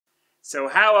So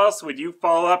how else would you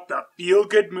follow up the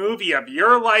feel-good movie of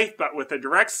your life, but with a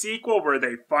direct sequel where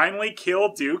they finally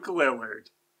kill Duke Lillard?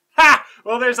 Ha!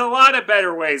 Well, there's a lot of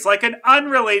better ways, like an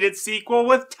unrelated sequel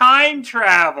with time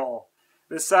travel.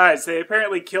 Besides, they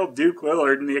apparently killed Duke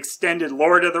Lillard in the extended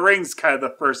Lord of the Rings cut of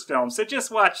the first film, so just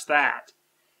watch that.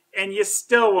 And you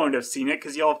still won't have seen it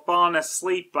because you'll have fallen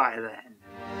asleep by then.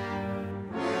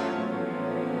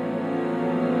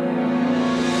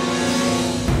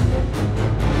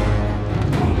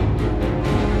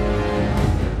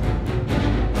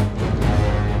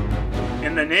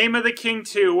 In the Name of the King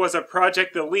 2 was a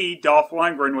project the lead, Dolph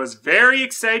Lundgren, was very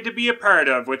excited to be a part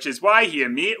of, which is why he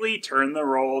immediately turned the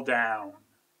role down.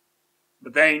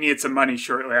 But then he needed some money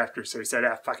shortly after, so he said,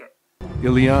 fuck it.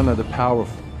 Ileana the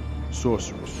Powerful,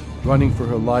 sorceress, running for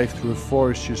her life through a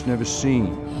forest she's never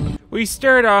seen. We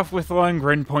start off with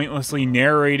Lundgren pointlessly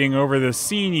narrating over the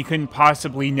scene he couldn't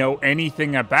possibly know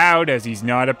anything about, as he's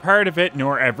not a part of it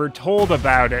nor ever told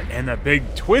about it, and the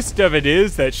big twist of it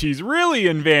is that she's really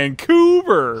in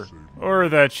Vancouver! Or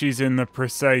that she's in the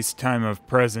precise time of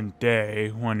present day,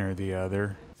 one or the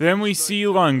other. Then we see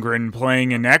Lundgren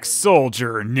playing an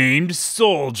ex-soldier named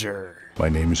Soldier. My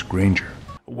name is Granger.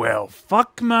 Well,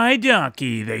 fuck my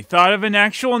donkey. They thought of an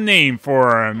actual name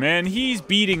for him, and he's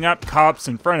beating up cops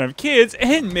in front of kids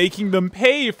and making them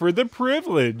pay for the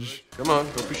privilege. Come on,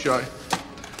 don't be shy.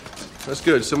 That's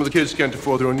good. Some of the kids can't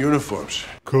afford their own uniforms.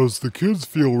 'Cause the kids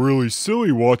feel really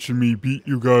silly watching me beat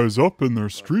you guys up in their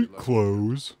street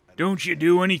clothes. Don't you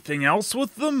do anything else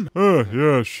with them?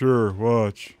 Yeah, sure,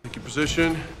 watch. Take your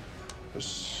position.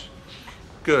 That's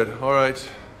good, all right.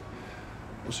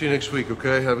 We'll see you next week,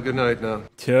 okay? Have a good night now.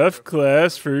 Tough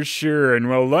class for sure, and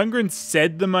while Lundgren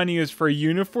said the money was for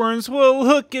uniforms, well,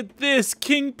 look at this,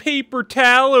 King Paper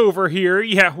Towel over here.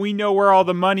 Yeah, we know where all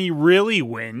the money really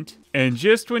went. And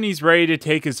just when he's ready to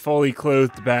take his fully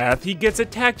clothed bath, he gets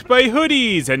attacked by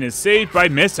hoodies and is saved by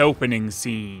Miss Opening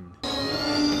Scene.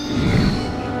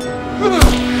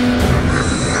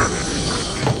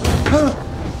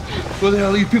 Where the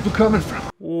hell are you people coming from?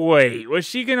 Wait, was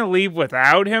she gonna leave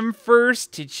without him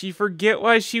first? Did she forget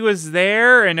why she was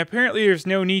there? And apparently there's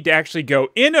no need to actually go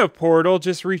in a portal,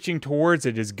 just reaching towards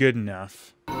it is good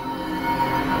enough.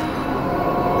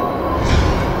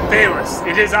 Phelous,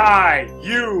 it is I,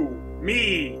 you,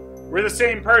 me. We're the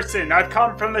same person. I've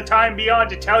come from the time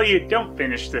beyond to tell you don't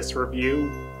finish this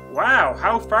review. Wow,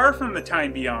 how far from the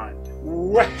time beyond?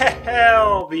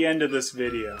 Well, the end of this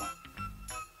video.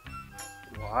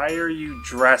 Why are you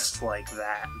dressed like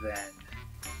that, then?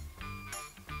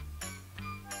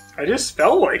 I just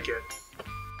felt like it.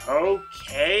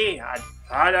 Okay, I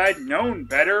thought I'd known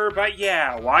better, but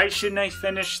yeah, why shouldn't I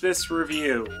finish this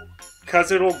review?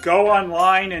 'Cause it'll go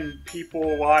online and people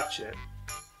will watch it.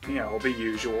 You know, the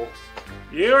usual.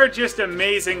 You're just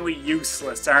amazingly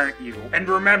useless, aren't you? And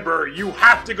remember, you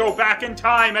have to go back in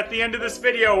time at the end of this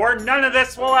video or none of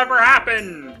this will ever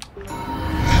happen!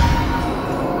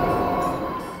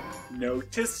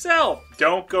 Note to self,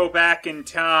 don't go back in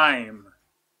time.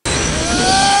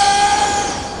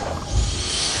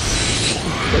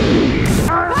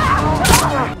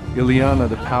 Ileana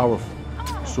the Powerful,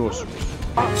 sorceress.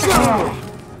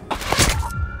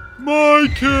 My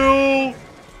kill!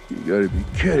 You gotta be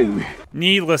kidding me.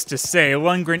 Needless to say,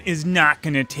 Lundgren is not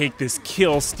going to take this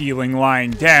kill-stealing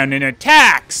line down and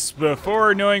attacks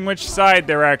before knowing which side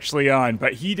they're actually on,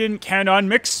 but he didn't count on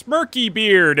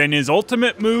McSmirkyBeard and his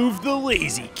ultimate move, the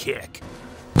lazy kick.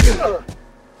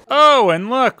 Oh, and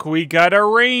look, we got a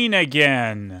rain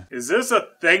again. Is this a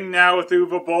thing now with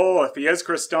Uwe Boll? If he has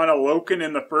Kristana Loken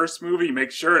in the first movie,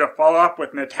 make sure to follow up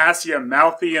with Natasha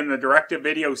Mouthy in the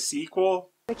direct-to-video sequel?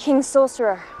 The King's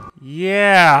Sorcerer.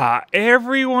 Yeah,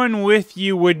 everyone with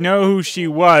you would know who she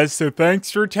was, so thanks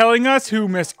for telling us who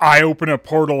Miss I Open a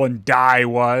Portal and Die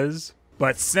was.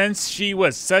 But since she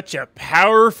was such a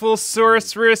powerful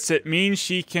sorceress, it means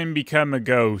she can become a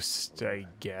ghost, I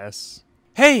guess.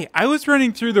 Hey, I was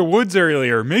running through the woods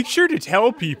earlier. Make sure to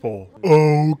tell people.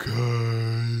 Okay.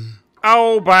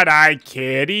 Oh, but I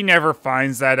kid. He never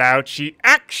finds that out. She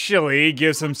actually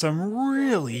gives him some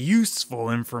really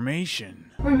useful information.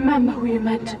 Remember who you're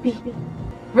meant to be.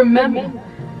 Remember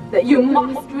that you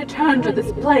must return to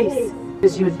this place. It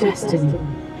is your destiny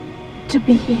to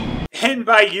be here. And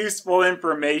by useful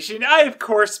information, I of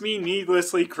course mean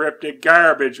needlessly cryptic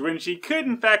garbage, when she could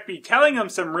in fact be telling him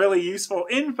some really useful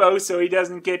info so he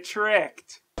doesn't get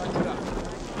tricked.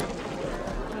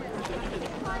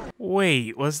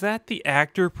 Wait, was that the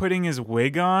actor putting his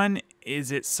wig on?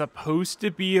 is it supposed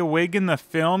to be a wig in the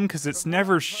film? Because it's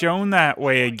never shown that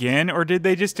way again. Or did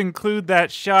they just include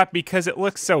that shot because it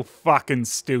looks so fucking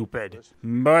stupid?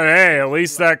 But hey, at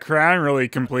least that crown really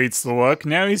completes the look.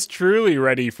 Now he's truly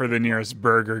ready for the nearest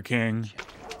Burger King.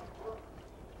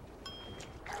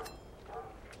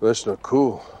 That's not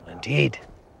cool. Indeed,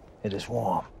 it is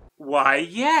warm. Why,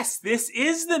 yes, this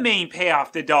is the main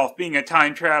payoff to Dolph being a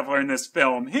time traveler in this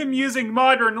film. Him using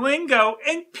modern lingo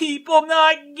and people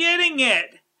not getting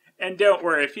it. And don't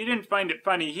worry, if you didn't find it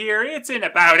funny here, it's in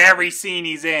about every scene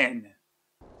he's in.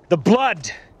 The blood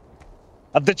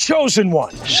of the chosen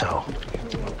one. So,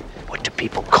 what do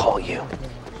people call you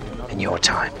in your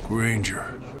time?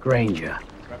 Granger. Granger.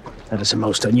 That is a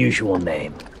most unusual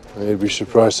name. I'd be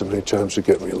surprised how many times to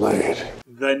get me laid.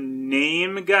 The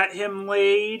name got him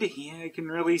laid? Yeah, I can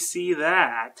really see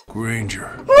that.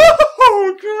 Granger.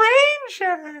 Oh,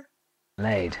 Granger!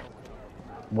 Laid.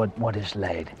 What is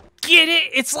laid? Get it?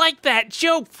 It's like that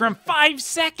joke from 5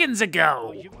 seconds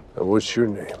ago. And what's your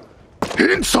name?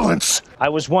 Insolence! I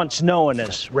was once known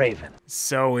as Raven.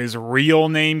 So his real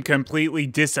name completely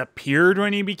disappeared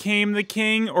when he became the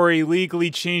king, or he legally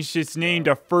changed his name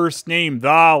to first name, the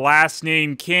last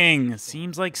name King?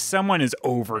 Seems like someone is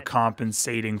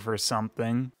overcompensating for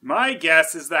something. My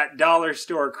guess is that dollar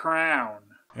store crown.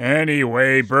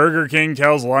 Anyway, Burger King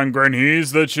tells Lundgren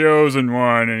he's the chosen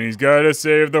one, and he's gotta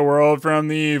save the world from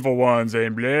the evil ones,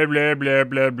 and blah blah blah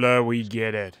blah blah, we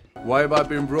get it. Why have I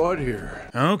been brought here?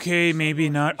 Okay, maybe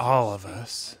not all of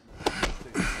us.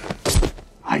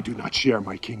 I do not share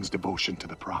my king's devotion to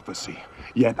the prophecy,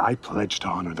 yet I pledge to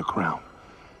honor the crown.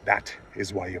 That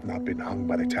is why you have not been hung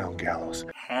by the town gallows.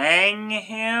 Hang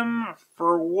him?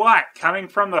 For what? Coming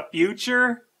from the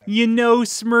future? You know,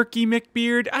 Smirky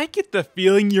McBeard, I get the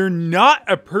feeling you're not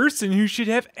a person who should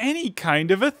have any kind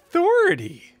of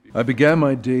authority. I began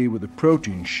my day with a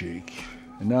protein shake,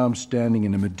 and now I'm standing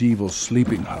in a medieval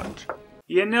sleeping hut.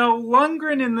 You know,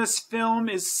 Lundgren in this film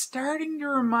is starting to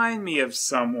remind me of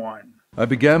someone. I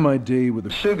began my day with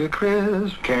a Sugar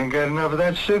crisp, can't get enough of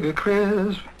that sugar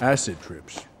crisp. acid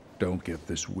trips. Don't get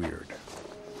this weird.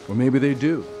 Or maybe they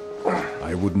do.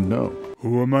 I wouldn't know.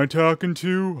 Who am I talking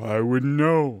to? I wouldn't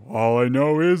know. All I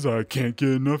know is I can't get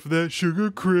enough of that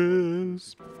sugar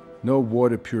crisp. No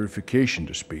water purification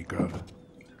to speak of.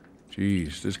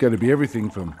 Jeez, there's got to be everything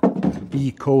from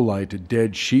E. coli to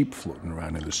dead sheep floating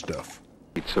around in this stuff.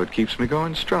 So it keeps me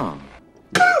going strong.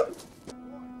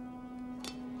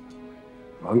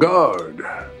 On guard.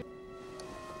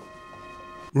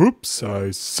 Oops,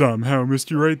 I somehow missed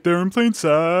you right there in plain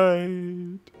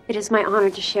sight. It is my honor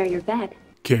to share your bed.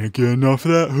 Can't get enough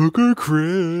of that hooker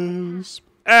crisp.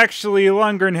 Actually,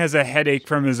 Lundgren has a headache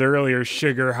from his earlier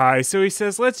sugar high, so he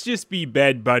says let's just be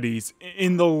bed buddies,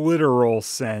 in the literal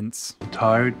sense. I'm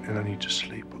tired and I need to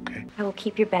sleep, okay? I will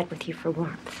keep your bed with you for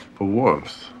warmth. For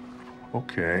warmth.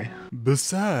 Okay.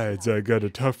 Besides, I got a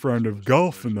tough round of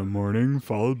golf in the morning,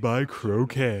 followed by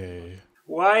croquet.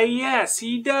 Why, yes,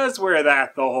 he does wear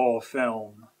that the whole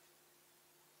film.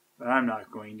 But I'm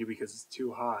not going to because it's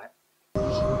too hot.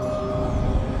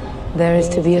 There is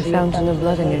to be a fountain of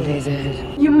blood in your days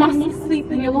ahead. You mustn't sleep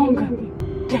any longer.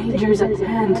 Danger is at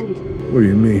hand. What do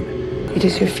you mean? It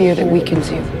is your fear that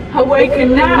weakens you.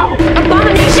 Awaken now!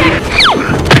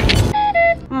 Abomination!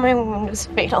 My wound is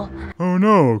fatal. Oh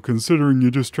no, considering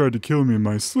you just tried to kill me in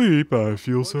my sleep, I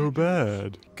feel so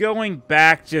bad. Going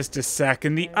back just a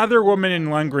second, the other woman in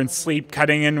Lundgren's sleep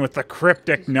cutting in with the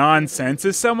cryptic nonsense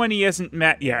is someone he hasn't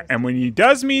met yet, and when he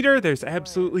does meet her, there's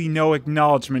absolutely no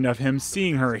acknowledgement of him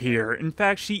seeing her here. In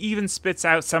fact, she even spits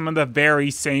out some of the very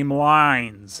same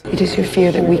lines. It is your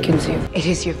fear that weakens you. It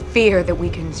is your fear that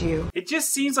weakens you. It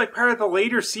just seems like part of the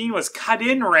later scene was cut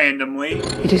in randomly.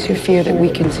 It is your fear that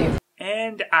weakens you.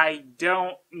 And I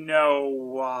don't know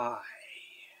why.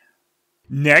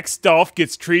 Next, Dolph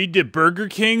gets treated to Burger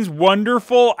King's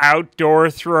wonderful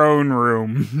outdoor throne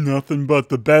room. Nothing but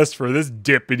the best for this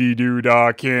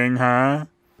dippity-doo-dah king, huh?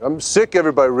 I'm sick of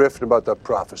everybody riffing about that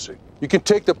prophecy. You can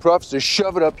take the prophecy,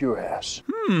 shove it up your ass.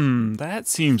 That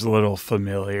seems a little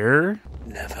familiar.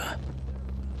 Never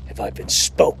have I been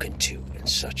spoken to in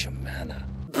such a manner.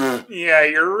 Yeah,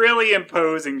 you're really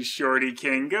imposing, Shorty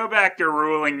King. Go back to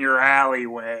ruling your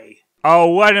alleyway. Oh,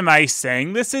 what am I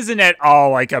saying? This isn't at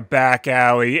all like a back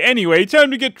alley. Anyway, time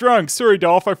to get drunk. Sorry,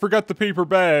 Dolph, I forgot the paper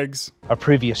bags. Our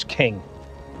previous king,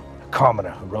 a commoner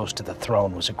who rose to the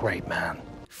throne, was a great man.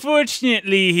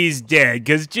 Fortunately, he's dead,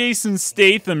 because Jason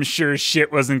Statham sure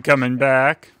shit wasn't coming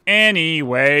back.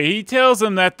 Anyway, he tells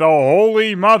him that the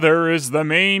Holy Mother is the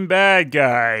main bad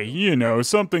guy. You know,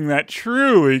 something that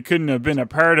truly couldn't have been a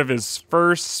part of his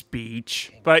first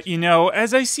speech. But you know,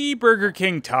 as I see Burger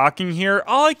King talking here,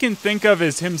 all I can think of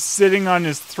is him sitting on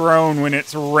his throne when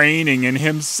it's raining and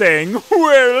him saying,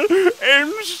 "Well,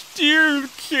 I'm still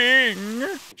king."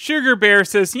 Sugar Bear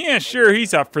says, yeah, sure,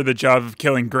 he's up for the job of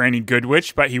killing Granny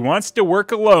Goodwitch, but he wants to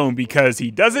work alone because he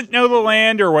doesn't know the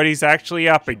land or what he's actually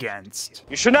up against.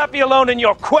 You should not be alone in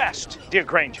your quest, dear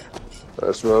Granger.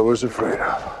 That's what I was afraid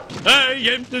of. I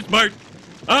am too smart.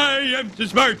 I am too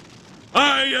smart.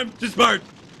 I am too smart.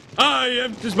 I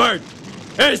am too smart.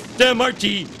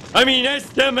 S-M-R-T. I mean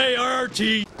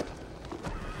S-M-A-R-R-T.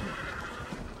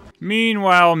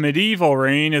 Meanwhile, Medieval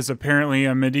Rain is apparently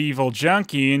a medieval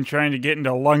junkie and trying to get into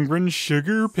Lundgren's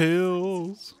sugar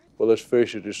pills. Well, let's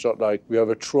face it, it's not like we have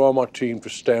a trauma team to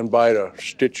stand by to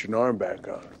stitch an arm back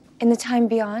on. In the time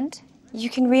beyond, you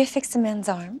can reaffix a man's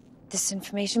arm. This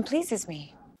information pleases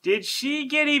me. Did she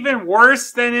get even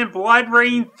worse than in Blood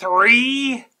Rain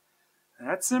 3?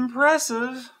 That's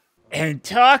impressive. And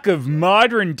talk of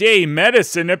modern day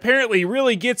medicine apparently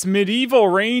really gets Medieval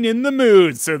Rain in the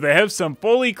mood, so they have some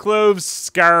fully clothed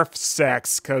scarf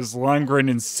sex, cause Lundgren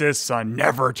insists on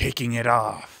never taking it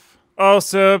off.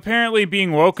 Also, apparently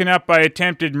being woken up by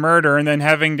attempted murder and then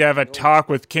having to have a talk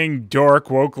with King Dork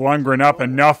woke Lundgren up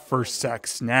enough for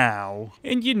sex now.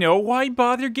 And you know, why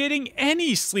bother getting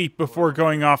any sleep before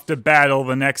going off to battle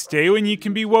the next day when you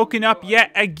can be woken up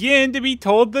yet again to be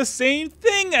told the same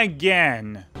thing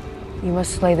again? You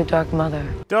must slay the Dark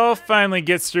Mother. Dolph finally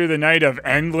gets through the night of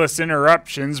endless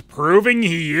interruptions, proving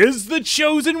he is the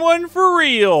chosen one for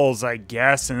reals, I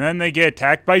guess, and then they get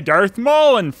attacked by Darth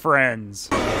Maul and friends.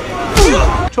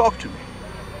 Talk to me.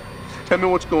 Tell me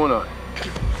what's going on.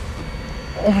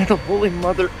 Only the Holy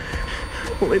Mother.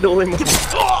 Only the Holy Mother.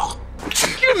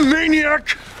 You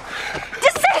maniac!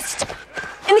 Desist!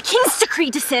 In the King's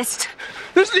decree, desist.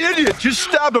 This idiot just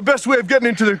stabbed the best way of getting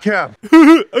into their camp.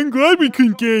 I'm glad we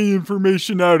couldn't get any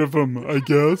information out of him, I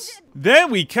guess.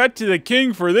 Then we cut to the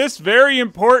king for this very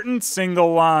important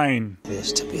single line. It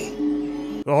is to be.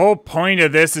 The whole point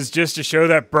of this is just to show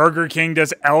that Burger King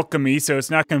does alchemy, so it's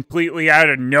not completely out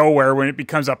of nowhere when it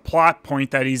becomes a plot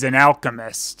point that he's an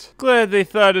alchemist. Glad they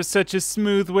thought of such a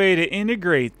smooth way to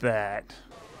integrate that.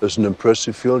 There's an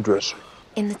impressive field dressing.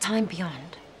 In the time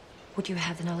beyond, would you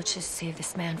have the knowledge to save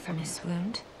this man from his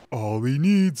wound? All he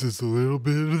needs is a little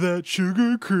bit of that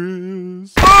sugar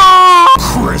crisp.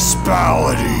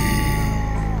 Crispality!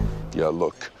 Yeah,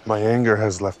 look, my anger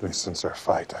has left me since our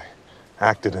fight. I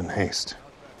acted in haste.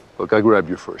 Look, I grabbed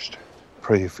you first.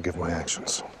 Pray you forgive my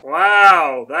actions.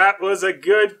 Wow, that was a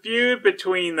good feud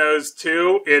between those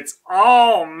two. It's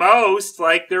almost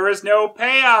like there was no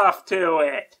payoff to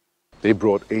it. They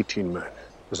brought 18 men.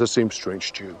 Does that seem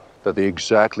strange to you? That they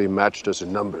exactly matched us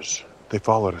in numbers? They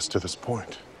followed us to this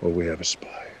point. Well, we have a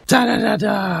spy.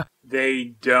 Da-da-da-da!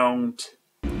 They don't.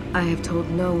 I have told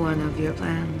no one of your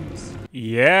plans.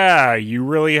 Yeah, you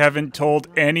really haven't told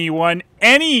anyone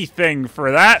anything for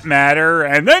that matter,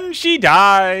 and then she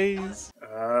dies.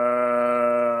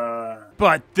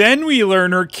 But then we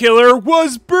learn her killer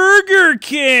was Burger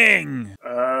King!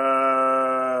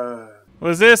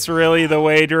 Was this really the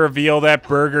way to reveal that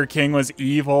Burger King was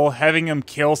evil, having him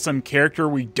kill some character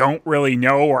we don't really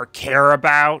know or care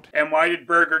about? And why did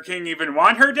Burger King even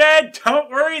want her dead? Don't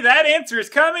worry, that answer is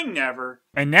coming never.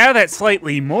 And now that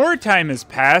slightly more time has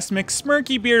passed,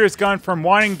 McSmirkybeard has gone from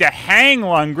wanting to hang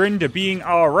Lundgren to being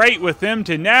alright with him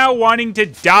to now wanting to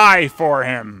die for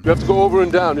him. You have to go over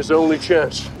and down. It's the only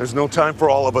chance. There's no time for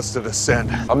all of us to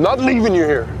descend. I'm not leaving you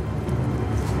here.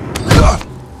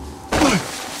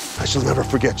 I shall never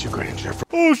forget you, Granger.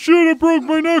 Oh shit, I broke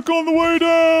my neck on the way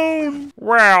down!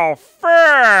 Well,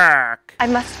 fuck! I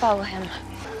must follow him.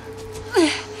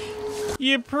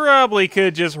 You probably could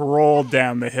have just rolled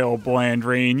down the hill, Bland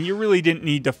Rain. You really didn't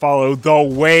need to follow the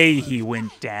way he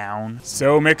went down.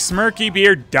 So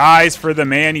McSmirkybeard dies for the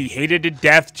man he hated to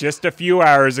death just a few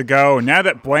hours ago. Now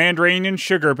that Bland Rain and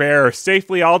Sugar Bear are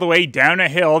safely all the way down a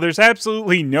hill, there's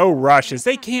absolutely no rush, as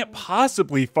they can't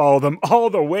possibly follow them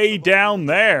all the way down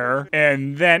there.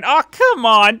 And then, oh come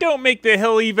on, don't make the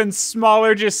hill even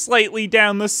smaller, just slightly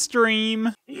down the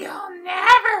stream. You'll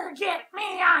never get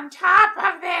me on top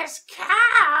of this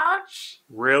couch.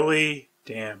 Really?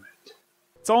 Damn it.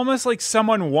 It's almost like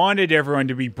someone wanted everyone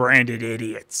to be branded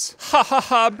idiots. Ha ha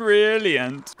ha,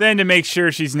 brilliant. Then to make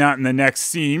sure she's not in the next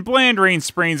scene, Bland Rain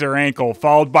sprains her ankle,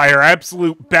 followed by her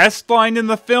absolute best line in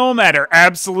the film at her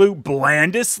absolute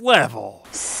blandest level.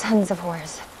 Sons of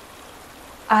whores,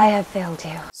 I have failed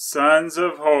you. Sons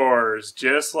of whores,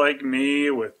 just like me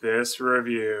with this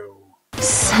review.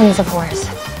 Sons of whores.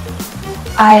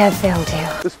 I have failed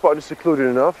you. This spot is secluded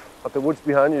enough. Up the woods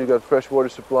behind you got fresh water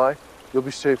supply. You'll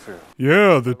be safe here.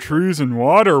 Yeah, the trees and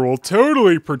water will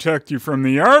totally protect you from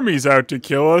the armies out to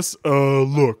kill us.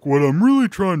 Look, what I'm really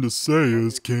trying to say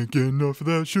is can't get enough of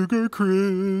that sugar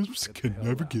crisps. Can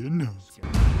never get enough.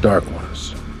 Dark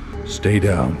Ones, stay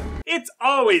down. It's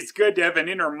always good to have an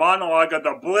inner monologue of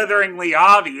the blitheringly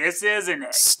obvious, isn't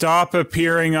it? Stop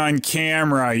appearing on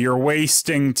camera. You're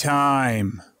wasting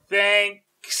time. Thanks.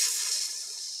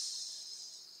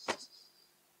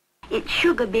 It's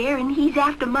Sugar Bear, and he's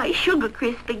after my Sugar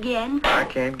Crisp again. I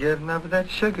can't get enough of that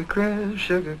Sugar Crisp,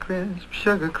 Sugar Crisp,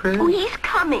 Sugar Crisp. Oh, he's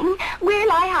coming.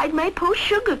 Where'll I hide my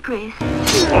post-Sugar Crisp?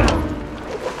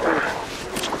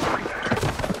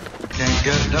 Can't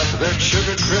get enough of that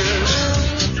Sugar Crisp.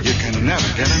 You can never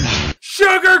get enough.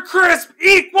 Sugar Crisp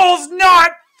equals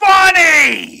not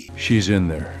funny! She's in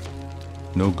there.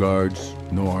 No guards,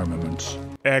 no armaments.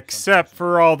 Except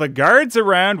for all the guards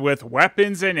around with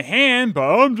weapons in hand, but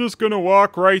I'm just gonna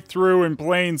walk right through in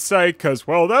plain sight, cause,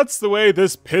 well, that's the way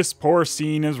this piss-poor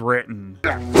scene is written.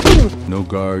 No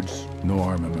guards, no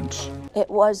armaments. It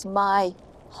was my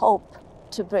hope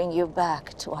to bring you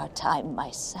back to our time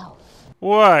myself.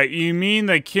 What, you mean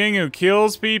the king who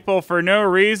kills people for no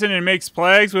reason and makes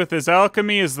plagues with his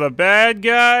alchemy is the bad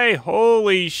guy?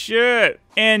 Holy shit.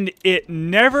 And it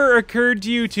never occurred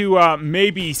to you to,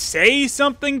 maybe say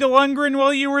something to Lundgren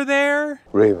while you were there?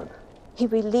 Raven. He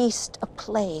released a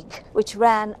plague which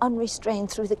ran unrestrained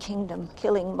through the kingdom,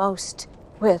 killing most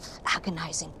with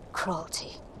agonizing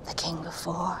cruelty. The king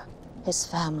before, his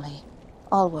family,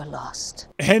 all were lost.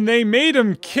 And they made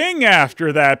him king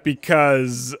after that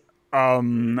because...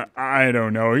 I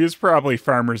don't know, he was probably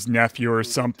Farmer's nephew or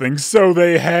something, so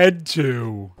they had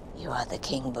to. You are the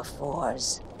king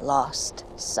before's lost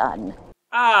son.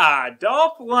 Ah,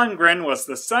 Dolph Lundgren was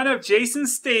the son of Jason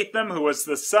Statham, who was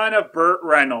the son of Burt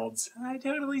Reynolds. I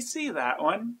totally see that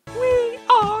one. We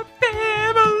are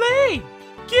family!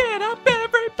 Get up,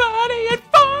 everybody, and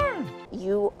farm!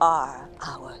 You are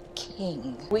our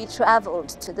king. We traveled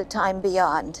to the time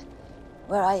beyond,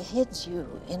 where I hid you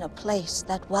in a place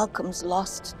that welcomes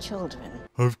lost children.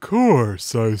 Of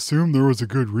course, I assume there was a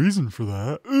good reason for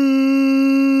that.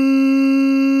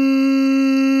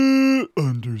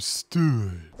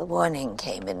 Understood. The warning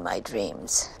came in my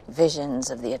dreams. Visions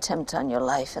of the attempt on your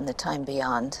life in the time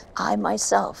beyond. I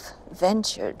myself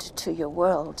ventured to your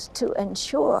world to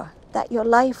ensure that your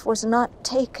life was not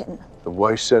taken.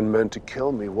 Why send men to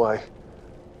kill me? Why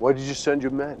did you send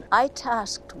your men? I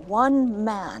tasked one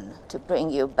man to bring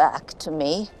you back to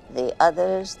me. The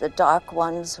others, the Dark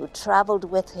Ones who traveled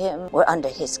with him, were under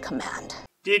his command.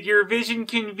 Did your vision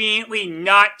conveniently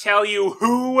not tell you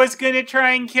who was gonna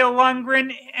try and kill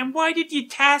Lundgren? And why did you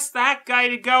task that guy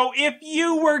to go if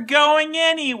you were going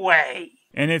anyway?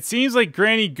 And it seems like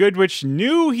Granny Goodwitch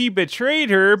knew he betrayed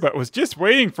her, but was just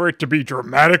waiting for it to be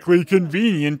dramatically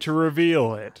convenient to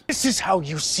reveal it. This is how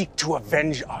you seek to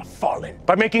avenge our fallen,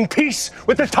 by making peace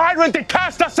with the tyrant that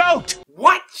cast us out!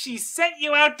 What? She sent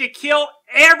you out to kill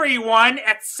everyone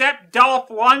except Dolph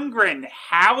Lundgren.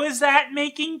 How is that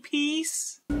making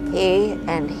peace? He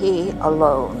and he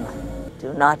alone.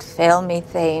 Do not fail me,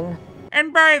 Thane.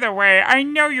 And by the way, I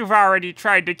know you've already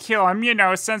tried to kill him,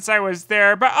 since I was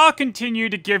there, but I'll continue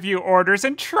to give you orders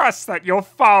and trust that you'll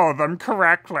follow them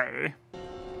correctly.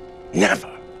 Never.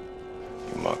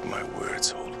 You mark my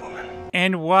words, old woman.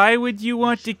 And why would you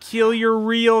want to kill your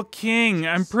real king?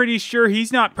 I'm pretty sure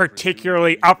he's not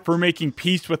particularly up for making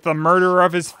peace with the murder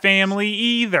of his family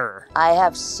either. I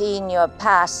have seen your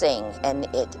passing, and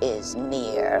it is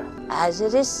near. As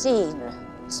it is seen,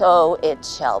 so it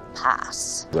shall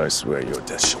pass. I swear your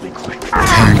death shall be quick.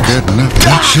 Can't get enough of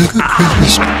that Sugar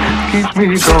Crisp. Keep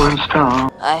me going strong.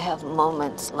 I have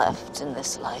moments left in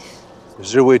this life.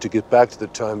 Is there a way to get back to the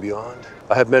time beyond?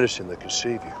 I have medicine that can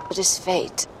save you. It is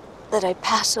fate that I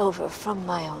pass over from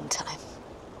my own time.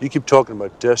 You keep talking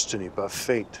about destiny, about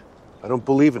fate. I don't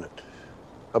believe in it.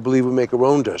 I believe we make our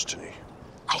own destiny.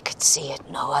 I could see it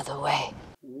no other way.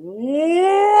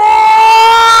 What?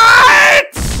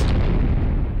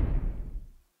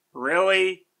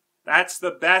 Really? That's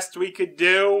the best we could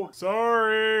do?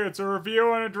 Sorry, it's a review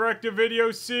on a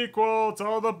direct-to-video sequel. It's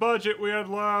all the budget we had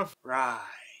left. Right.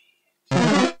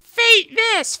 Fate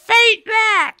this, fate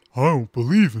that! I don't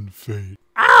believe in fate.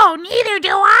 Oh, neither do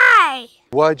I!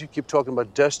 Why'd you keep talking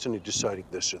about destiny deciding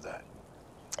this or that?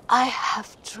 I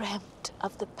have dreamt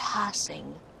of the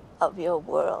passing of your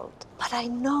world, but I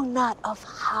know not of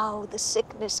how the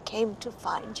sickness came to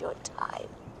find your time.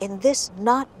 In this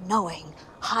not knowing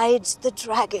hides the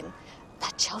dragon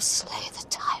that shall slay the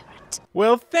tyrant.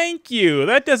 Well, thank you.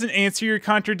 That doesn't answer your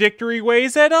contradictory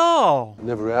ways at all. I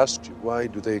never asked you, why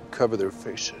do they cover their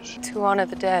faces? To honor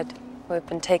the dead who have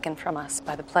been taken from us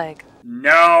by the plague.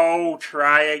 No,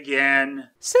 try again.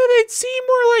 So they'd seem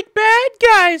more like bad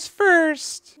guys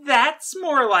first. That's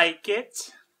more like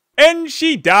it. And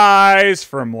she dies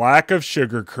from lack of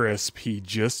sugar crisp he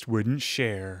just wouldn't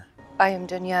share. I am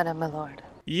Dunyana, my lord.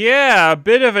 Yeah, a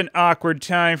bit of an awkward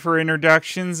time for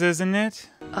introductions, isn't it?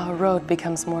 Our road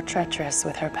becomes more treacherous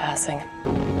with her passing.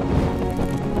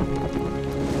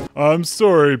 I'm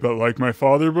sorry, but like my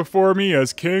father before me,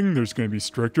 as king, there's going to be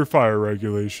stricter fire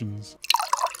regulations.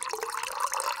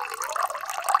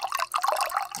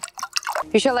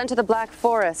 You shall enter the Black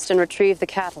Forest and retrieve the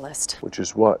catalyst. Which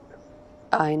is what?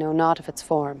 I know not of its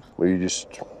form. Well, you just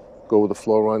go with the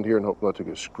flow around here and hope not to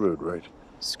get screwed, right?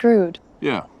 Screwed?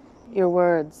 Yeah. Your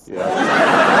words. Yeah.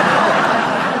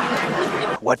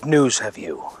 What news have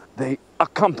you? They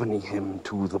accompany him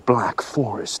to the Black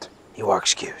Forest. You are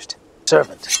excused.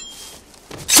 Servant.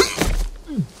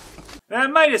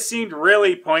 That might have seemed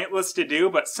really pointless to do,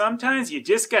 but sometimes you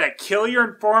just gotta kill your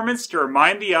informants to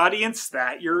remind the audience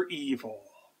that you're evil.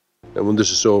 And when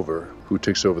this is over, who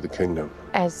takes over the kingdom?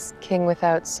 As king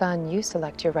without son, you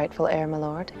select your rightful heir, my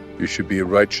lord. You should be a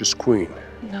righteous queen.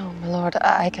 No, my lord,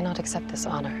 I cannot accept this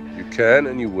honor. You can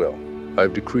and you will.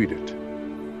 I've decreed it.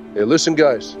 Hey, listen,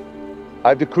 guys.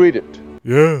 I've decreed it.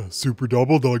 Yeah, Super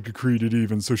Double Dog decreed it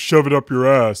even, so shove it up your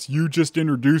ass. You just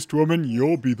introduced woman,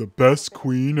 you'll be the best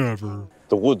queen ever.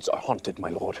 The woods are haunted, my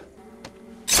lord.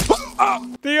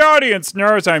 The audience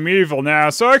knows I'm evil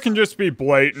now, so I can just be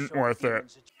blatant with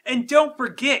it. And don't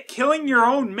forget, killing your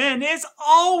own men is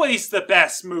always the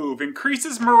best move.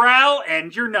 Increases morale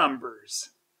and your numbers.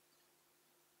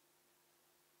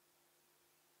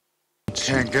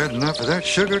 Can't get enough of that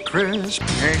sugar crisp.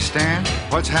 Hey, Stan,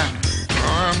 what's happening?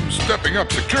 I'm stepping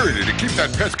up security to keep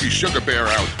that pesky sugar bear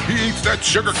out. He eats that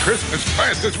sugar crisp as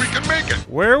fast as we can make it.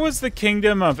 Where was the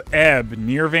kingdom of Ebb?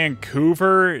 Near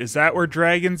Vancouver? Is that where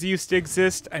dragons used to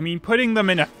exist? I mean, putting them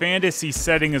in a fantasy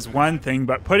setting is one thing,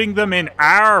 but putting them in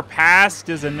our past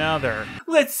is another.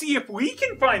 Let's see if we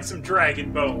can find some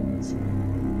dragon bones.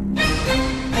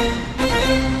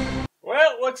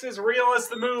 Well, it looks as real as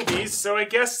the movies, so I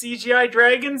guess CGI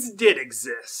dragons did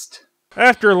exist.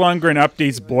 After Lundgren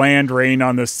updates Bland Rain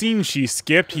on the scene she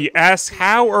skipped, he asks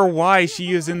how or why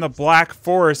she is in the Black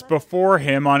Forest before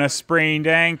him on a sprained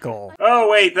ankle. Oh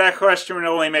wait, that question would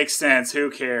only make sense,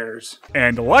 who cares?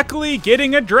 And luckily,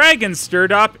 getting a dragon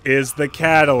stirred up is the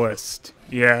catalyst.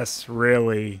 Yes,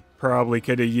 really. Probably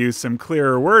could have used some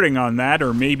clearer wording on that,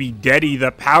 or maybe Deddy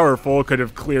the Powerful could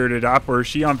have cleared it up, or is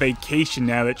she on vacation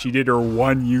now that she did her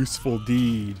one useful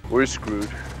deed? We're screwed.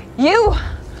 You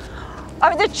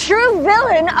are the true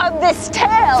villain of this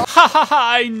tale. Ha ha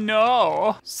ha, I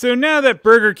know. So now that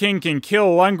Burger King can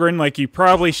kill Lundgren like he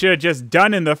probably should have just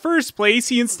done in the first place,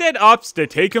 he instead opts to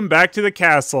take him back to the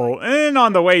castle. And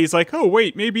on the way, he's like, oh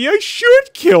wait, maybe I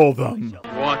should kill them.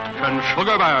 What can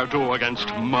Sugar Bear do against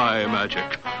my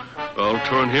magic? I'll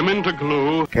turn him into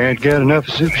glue. Can't get enough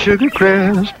of sugar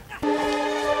crisp.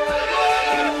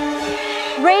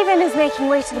 Raven is making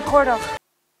way to the portal.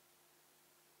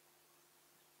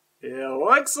 It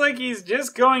looks like he's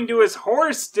just going to his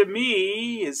horse to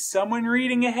me. Is someone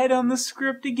reading ahead on the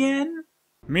script again?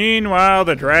 Meanwhile,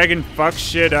 the dragon fucks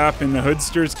shit up and the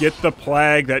hoodsters get the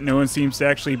plague that no one seems to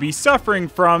actually be suffering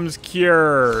from's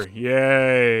cure.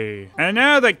 Yay. And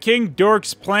now that King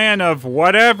Dork's plan of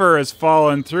whatever has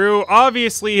fallen through,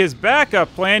 obviously his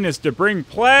backup plan is to bring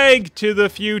plague to the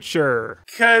future.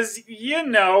 'Cause, you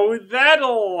know,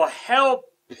 that'll help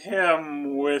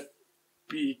him with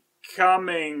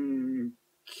becoming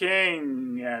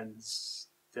king and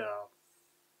stuff.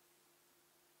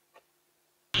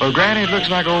 Well, Granny, it looks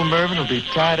like old Mervyn will be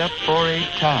tied up for a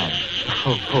time.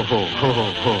 Ho, ho, ho, ho,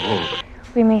 ho, ho, ho.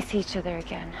 We may see each other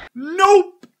again.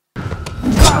 Nope!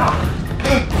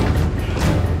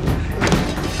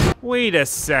 Wait a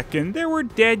second, there were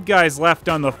dead guys left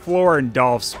on the floor in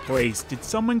Dolph's place. Did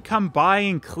someone come by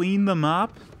and clean them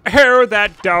up? Oh,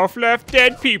 that Dolph left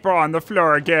dead people on the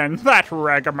floor again. That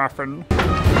ragamuffin.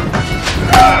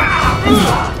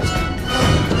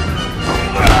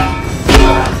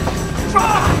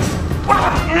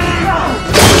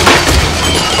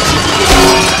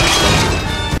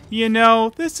 You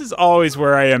know, this is always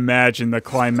where I imagine the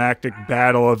climactic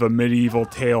battle of a medieval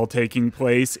tale taking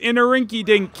place, in a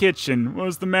rinky-dink kitchen. What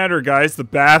was the matter, guys? The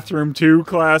bathroom too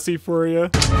classy for you?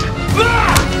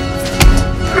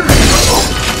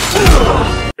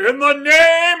 In the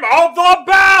name of the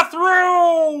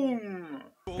bathroom!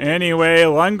 Anyway,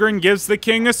 Lundgren gives the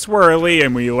king a swirly,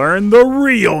 and we learn the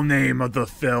real name of the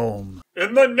film.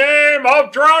 In the name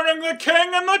of drowning the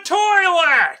king in the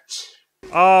toilet!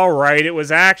 Alright, it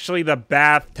was actually the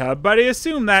bathtub, but I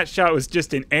assume that shot was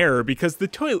just an error because the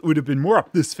toilet would have been more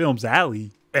up this film's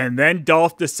alley. And then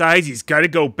Dolph decides he's gotta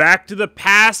go back to the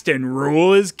past and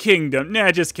rule his kingdom.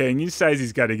 Nah, just kidding, he decides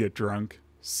he's gotta get drunk.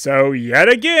 So yet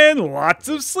again, lots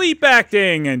of sleep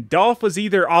acting, and Dolph was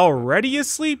either already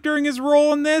asleep during his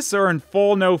role in this or in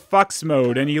full no fucks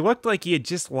mode, and he looked like he had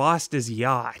just lost his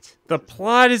yacht. The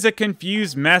plot is a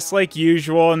confused mess like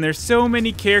usual, and there's so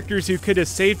many characters who could have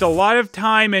saved a lot of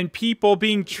time and people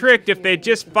being tricked if they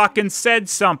just fucking said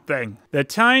something. The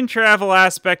time travel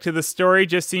aspect to the story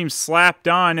just seems slapped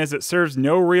on as it serves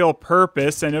no real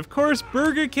purpose, and of course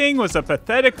Burger King was a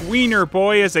pathetic wiener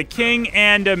boy as a king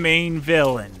and a main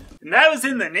villain. And that was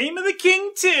In the Name of the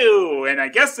King too, and I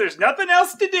guess there's nothing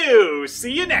else to do.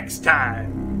 See you next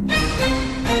time.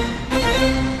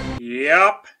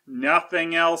 Yep,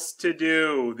 nothing else to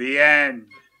do. The end.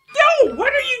 Yo,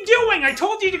 what are you doing? I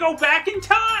told you to go back in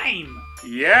time!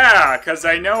 Yeah, because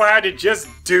I know how to just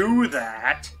do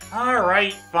that.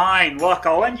 Alright, fine. Look,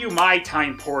 I'll lend you my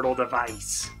time portal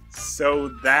device. So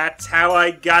that's how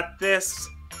I got this?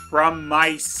 From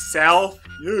myself?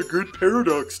 Yeah, good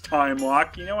paradox, time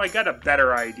lock. You know, I got a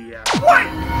better idea. What?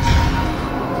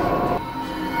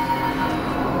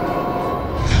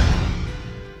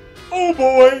 Oh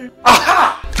boy!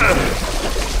 Aha!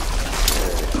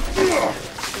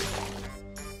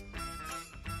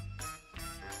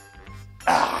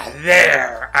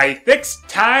 There! I fixed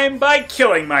time by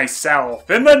killing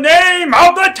myself in the name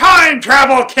of the Time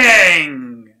Travel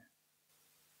King!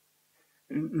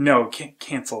 No,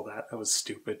 cancel that. That was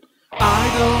stupid. I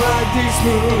don't like this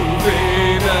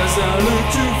movie, doesn't look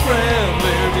too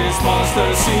friendly. This monster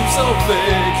seems so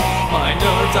fake, my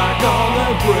nerves are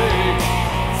gonna break.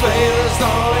 Phelous,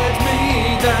 don't let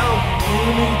me down,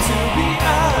 you need to be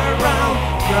around.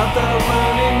 Grab the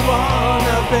running one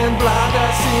up and blood, I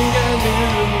sing a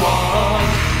new one.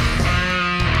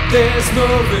 This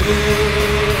movie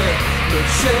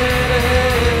looks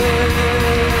shitty.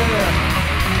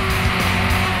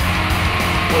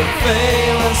 Oh,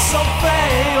 Phelous, so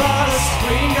Phelous,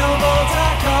 bring on board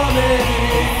our comedy.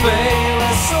 Oh,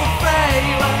 Phelous, so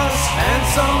Phelous, and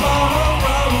some more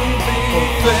wrong with me. Oh,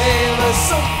 Phelous,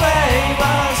 so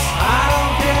Phelous, I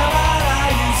don't care about how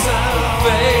you sound. Oh,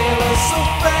 Phelous, so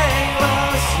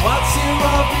Phelous, what's your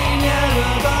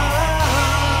opinion about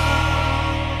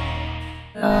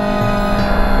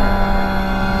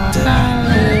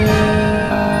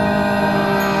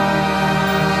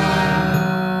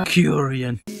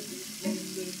Curian.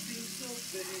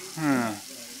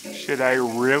 Should I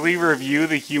really review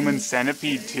The Human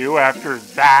Centipede 2 after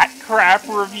that crap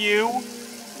review?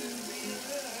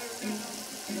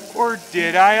 Or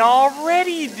did I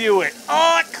already do it?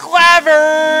 Oh,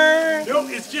 clever!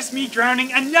 Nope, it's just me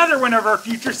drowning another one of our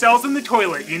future selves in the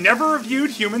toilet. You never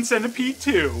reviewed Human Centipede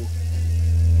 2.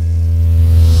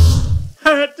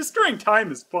 Destroying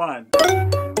time is fun.